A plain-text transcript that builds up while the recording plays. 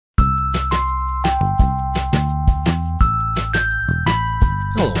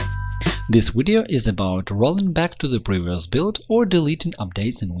This video is about rolling back to the previous build or deleting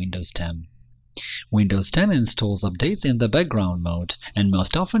updates in Windows 10. Windows 10 installs updates in the background mode, and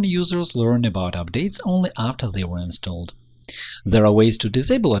most often users learn about updates only after they were installed. There are ways to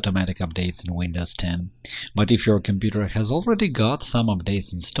disable automatic updates in Windows 10, but if your computer has already got some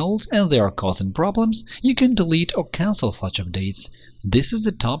updates installed and they are causing problems, you can delete or cancel such updates. This is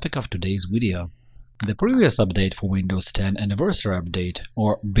the topic of today's video. The previous update for Windows 10 Anniversary Update,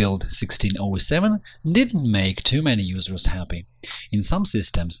 or Build 1607, didn't make too many users happy. In some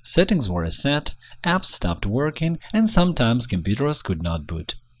systems, settings were reset, apps stopped working, and sometimes computers could not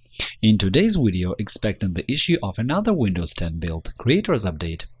boot. In today's video, expecting the issue of another Windows 10 build, Creators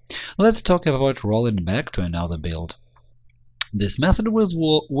Update, let's talk about rolling back to another build. This method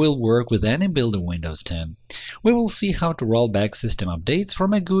will work with any build of Windows 10. We will see how to roll back system updates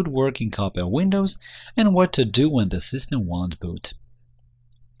from a good working copy of Windows and what to do when the system won't boot.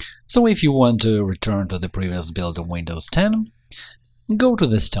 So if you want to return to the previous build of Windows 10, go to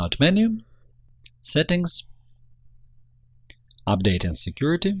the Start menu, Settings, Update and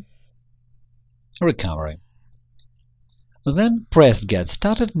Security, Recovery. Then press Get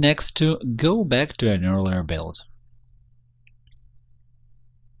Started next to Go back to an earlier build.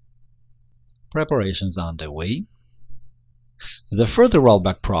 Preparations underway. The further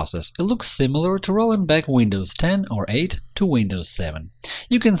rollback process looks similar to rolling back Windows 10 or 8 to Windows 7.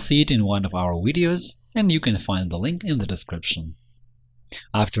 You can see it in one of our videos, and you can find the link in the description.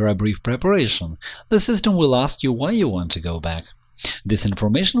 After a brief preparation, the system will ask you why you want to go back. This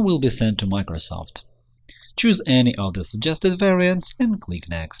information will be sent to Microsoft. Choose any of the suggested variants and click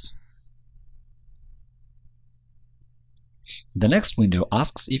Next. The next window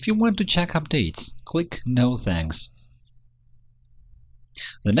asks if you want to check updates. Click No thanks.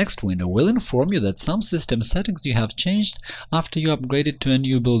 The next window will inform you that some system settings you have changed after you upgraded to a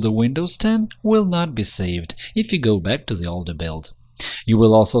new build of Windows 10 will not be saved if you go back to the older build. You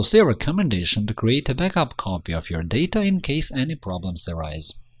will also see a recommendation to create a backup copy of your data in case any problems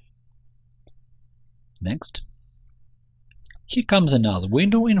arise. Next. Here comes another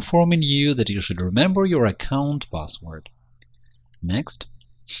window informing you that you should remember your account password. Next,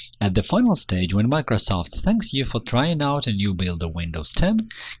 at the final stage, when Microsoft thanks you for trying out a new build of Windows 10,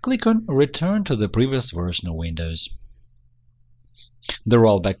 click on Return to the previous version of Windows. The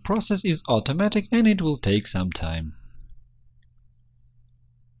rollback process is automatic and it will take some time.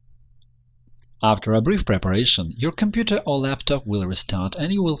 After a brief preparation, your computer or laptop will restart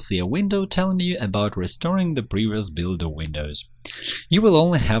and you will see a window telling you about restoring the previous build of Windows. You will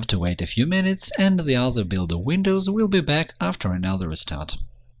only have to wait a few minutes and the other build of Windows will be back after another restart.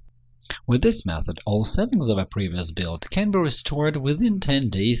 With this method, all settings of a previous build can be restored within 10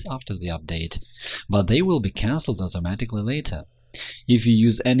 days after the update, but they will be cancelled automatically later. If you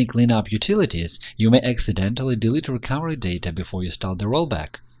use any cleanup utilities, you may accidentally delete recovery data before you start the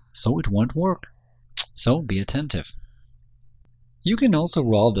rollback, so it won't work. So be attentive. You can also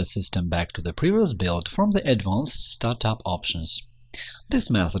roll the system back to the previous build from the Advanced Startup options. This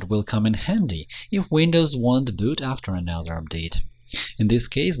method will come in handy if Windows won't boot after another update. In this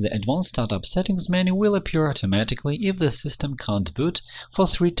case, the Advanced Startup settings menu will appear automatically if the system can't boot for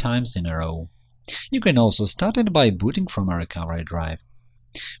 3 times in a row. You can also start it by booting from a recovery drive.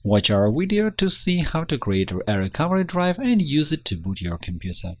 Watch our video to see how to create a recovery drive and use it to boot your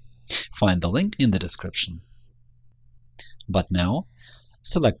computer. Find the link in the description. But now,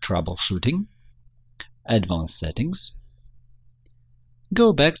 select Troubleshooting, Advanced Settings,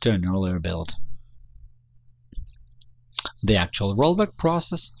 go back to an earlier build. The actual rollback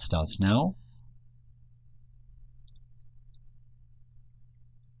process starts now.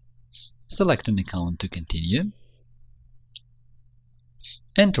 Select an account to continue.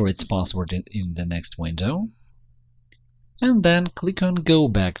 Enter its password in the next window, and then click on Go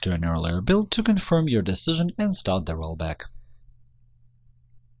back to an earlier build to confirm your decision and start the rollback.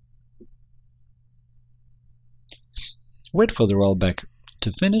 Wait for the rollback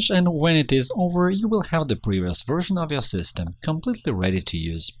to finish, and when it is over, you will have the previous version of your system completely ready to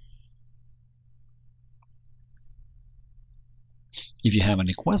use. If you have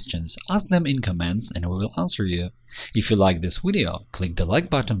any questions, ask them in comments and we will answer you. If you like this video, click the like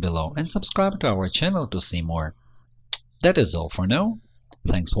button below and subscribe to our channel to see more. That is all for now.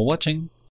 Thanks for watching.